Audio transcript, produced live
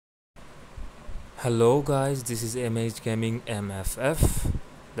Hello guys, this is MH Gaming MFF.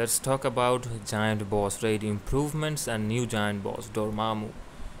 Let's talk about giant boss raid improvements and new giant boss Dormammu.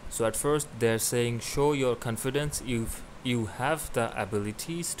 So at first they're saying show your confidence if you have the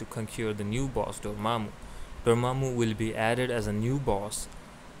abilities to conquer the new boss Dormammu. Dormammu will be added as a new boss.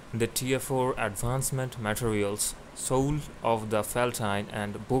 The tier 4 advancement materials Soul of the Feltine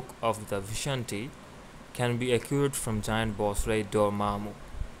and Book of the Vishanti can be acquired from giant boss raid Dormammu.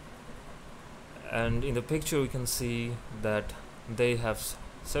 And in the picture we can see that they have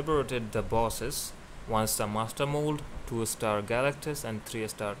separated the bosses: 1-star Master Mold, 2-star Galactus and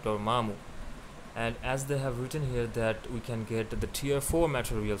 3-star Dormammu. And as they have written here that we can get the tier 4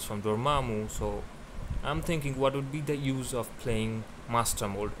 materials from Dormammu, so I'm thinking what would be the use of playing Master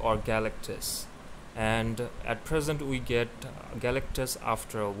Mold or Galactus. And at present we get Galactus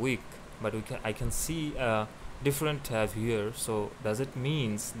after a week, but I can see a different tab here, so does it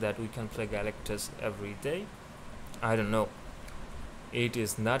means that we can play Galactus every day? I don't know, it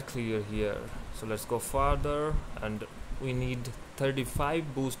is not clear here. So let's go further, and we need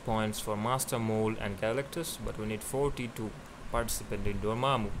 35 boost points for Master Mold and Galactus, but we need 40 to participate in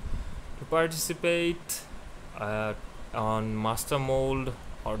Dormammu. To participate on Master Mold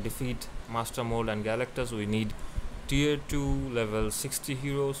or defeat Master Mold and Galactus, we need tier 2 level 60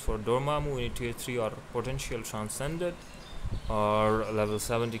 heroes. For Dormammu we need tier 3 or potential transcended or level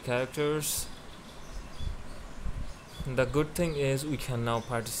 70 characters. The good thing is we can now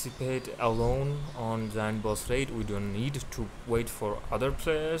participate alone on giant boss raid. We don't need to wait for other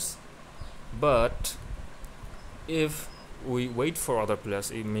players, but if we wait for other players,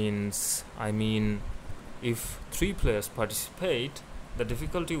 it means if 3 players participate, the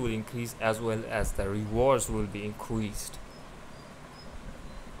difficulty will increase as well as the rewards will be increased.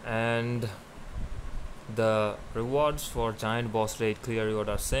 And the rewards for giant boss raid clear reward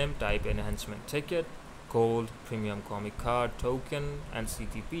are same: type enhancement ticket, gold, premium comic card, token and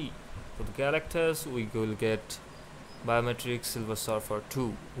CTP. For the Galactus we will get biometric Silver Surfer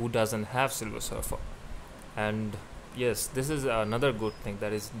 2. Who doesn't have Silver Surfer? And yes, this is another good thing,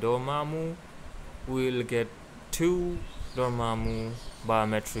 that is Dormammu will get 2 Dormammu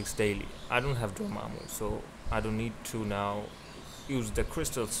biometrics daily. I don't have Dormammu, so I don't need to now use the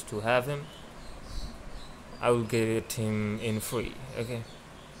crystals to have him. I will get him in free. Okay.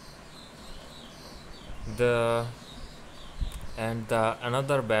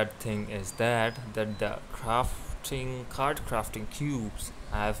 Another bad thing is that the card crafting cubes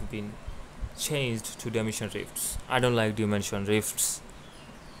have been changed to dimension rifts. I don't like dimension rifts,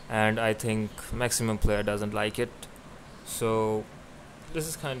 and I think maximum player doesn't like it. So this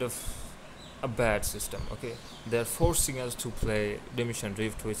is kind of a bad system. Okay, they're forcing us to play dimension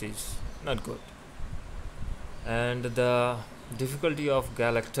rift, which is not good. And the difficulty of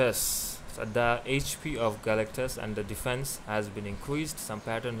Galactus, so the HP of Galactus and the defense has been increased, some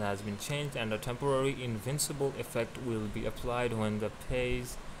pattern has been changed, and a temporary invincible effect will be applied when the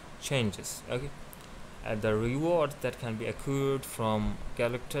pace changes. Okay, and the reward that can be accrued from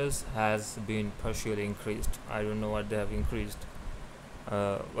Galactus has been partially increased. I don't know what they have increased.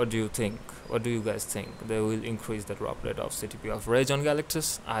 What do you think? What do you guys think? They will increase the drop rate of CTP of Rage on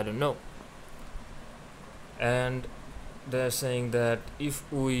Galactus? I don't know. And they're saying that if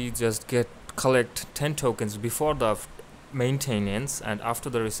we just collect 10 tokens before the maintenance and after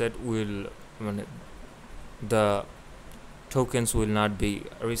the reset, the tokens will not be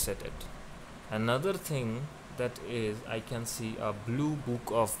resetted. Another thing that is, I can see a blue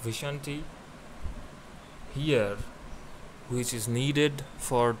Book of Vishanti here, which is needed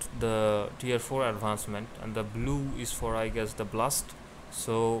for the tier 4 advancement, and the blue is for, I guess, the blast.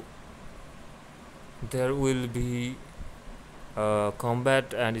 So there will be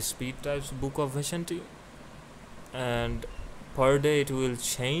combat and speed types Book of Vishanti, and per day it will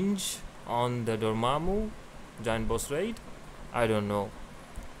change on the Dormammu giant boss raid. I don't know.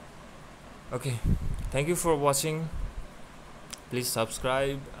 Okay, thank you for watching. Please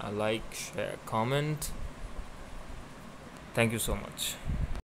subscribe, like, share, comment. Thank you so much.